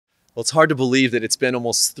Well, it's hard to believe that it's been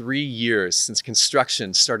almost 3 years since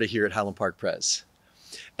construction started here at Highland Park Pres.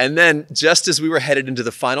 And then, just as we were headed into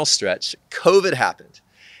the final stretch, COVID happened.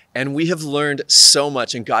 And we have learned so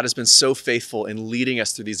much, and God has been so faithful in leading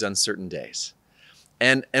us through these uncertain days.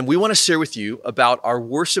 And we want to share with you about our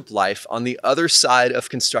worship life on the other side of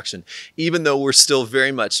construction, even though we're still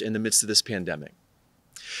very much in the midst of this pandemic.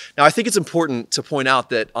 Now, I think it's important to point out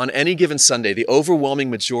that on any given Sunday, the overwhelming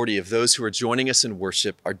majority of those who are joining us in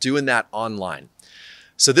worship are doing that online.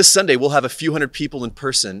 So this Sunday, we'll have a few hundred people in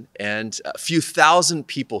person and a few thousand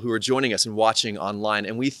people who are joining us and watching online.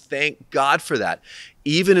 And we thank God for that,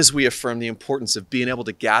 even as we affirm the importance of being able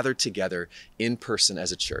to gather together in person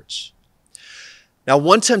as a church. Now,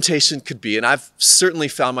 one temptation could be, and I've certainly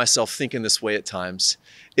found myself thinking this way at times,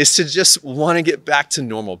 is to just want to get back to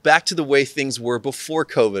normal, back to the way things were before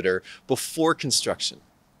COVID or before construction.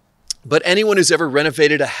 But anyone who's ever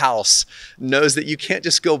renovated a house knows that you can't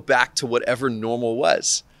just go back to whatever normal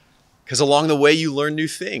was. Because along the way, you learn new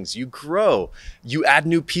things, you grow, you add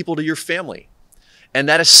new people to your family. And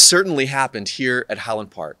that has certainly happened here at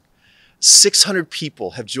Highland Park. 600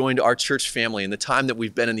 people have joined our church family in the time that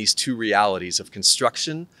we've been in these two realities of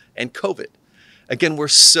construction and COVID. Again, we're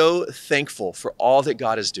so thankful for all that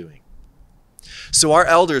God is doing. So our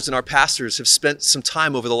elders and our pastors have spent some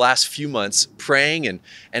time over the last few months praying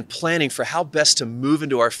and planning for how best to move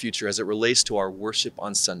into our future as it relates to our worship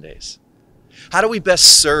on Sundays. How do we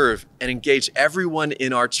best serve and engage everyone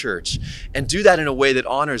in our church and do that in a way that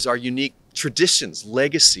honors our unique traditions,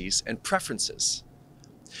 legacies, and preferences?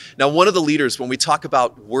 Now, one of the leaders, when we talk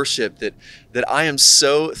about worship, that I am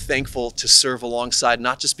so thankful to serve alongside,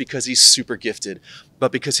 not just because he's super gifted,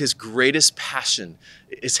 but because his greatest passion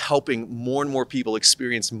is helping more and more people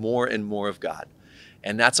experience more and more of God.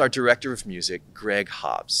 And that's our director of music, Greg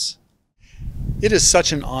Hobbs. It is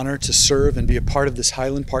such an honor to serve and be a part of this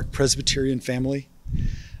Highland Park Presbyterian family.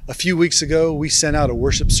 A few weeks ago, we sent out a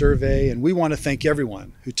worship survey, and we want to thank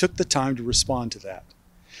everyone who took the time to respond to that.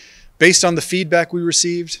 Based on the feedback we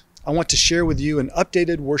received, I want to share with you an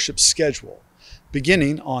updated worship schedule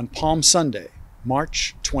beginning on Palm Sunday,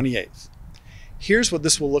 March 28th. Here's what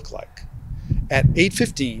this will look like. At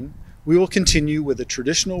 8:15, we will continue with a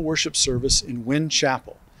traditional worship service in Wynne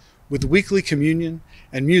Chapel with weekly communion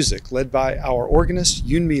and music led by our organist,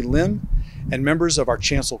 Yunmi Lim, and members of our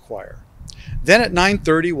chancel choir. Then at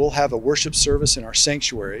 9:30, we'll have a worship service in our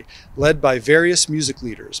sanctuary led by various music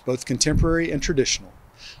leaders, both contemporary and traditional,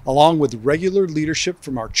 along with regular leadership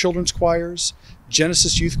from our children's choirs,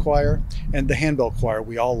 Genesis Youth Choir, and the Handbell Choir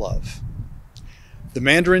we all love. The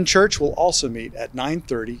Mandarin Church will also meet at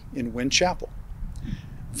 9:30 in Wynne Chapel.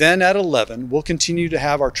 Then at 11, we'll continue to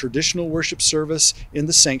have our traditional worship service in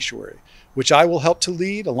the sanctuary, which I will help to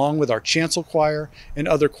lead along with our chancel choir and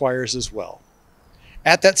other choirs as well.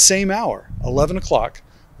 At that same hour, 11 o'clock,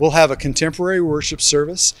 we'll have a contemporary worship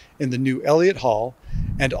service in the new Elliott Hall,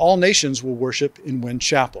 and all nations will worship in Wynne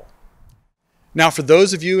Chapel. Now, for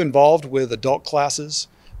those of you involved with adult classes,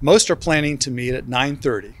 most are planning to meet at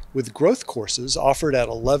 9:30, with growth courses offered at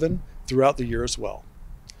 11 throughout the year as well.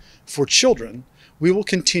 For children, we will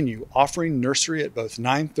continue offering nursery at both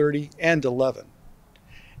 9:30 and 11.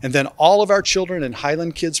 And then all of our children in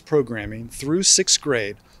Highland Kids programming through 6th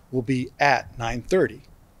grade will be at 9:30.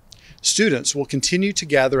 Students will continue to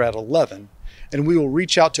gather at 11, and we will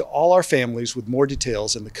reach out to all our families with more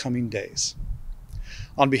details in the coming days.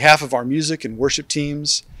 On behalf of our music and worship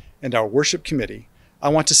teams and our worship committee, I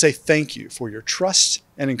want to say thank you for your trust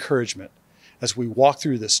and encouragement as we walk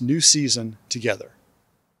through this new season together.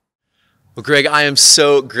 Well, Greg, I am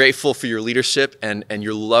so grateful for your leadership and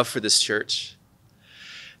your love for this church.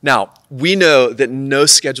 Now, we know that no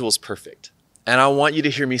schedule is perfect. And I want you to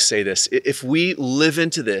hear me say this. If we live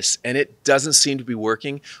into this and it doesn't seem to be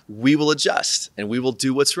working, we will adjust and we will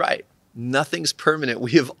do what's right. Nothing's permanent.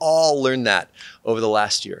 We have all learned that over the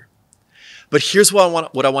last year. But here's what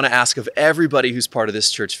I want to ask of everybody who's part of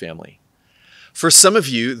this church family. For some of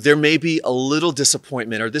you, there may be a little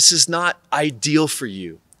disappointment, or this is not ideal for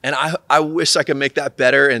you. And I wish I could make that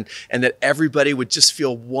better and that everybody would just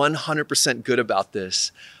feel 100% good about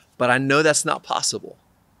this. But I know that's not possible.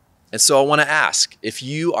 And so I want to ask, if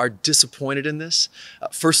you are disappointed in this,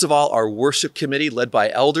 first of all, our worship committee led by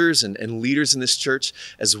elders and leaders in this church,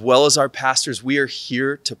 as well as our pastors, we are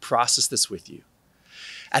here to process this with you.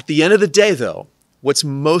 At the end of the day, though, what's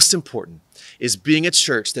most important is being a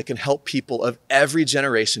church that can help people of every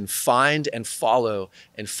generation find and follow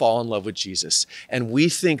and fall in love with Jesus. And we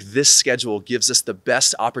think this schedule gives us the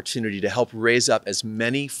best opportunity to help raise up as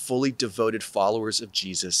many fully devoted followers of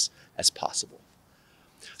Jesus as possible.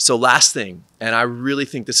 So last thing, and I really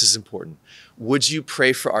think this is important, would you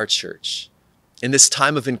pray for our church? In this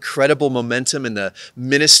time of incredible momentum in the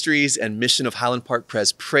ministries and mission of Highland Park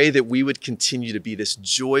Pres, pray that we would continue to be this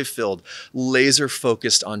joy-filled,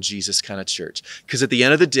 laser-focused on Jesus kind of church. Because at the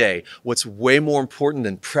end of the day, what's way more important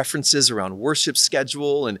than preferences around worship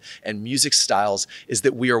schedule and music styles is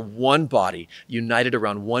that we are one body, united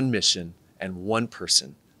around one mission and one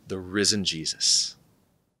person, the risen Jesus.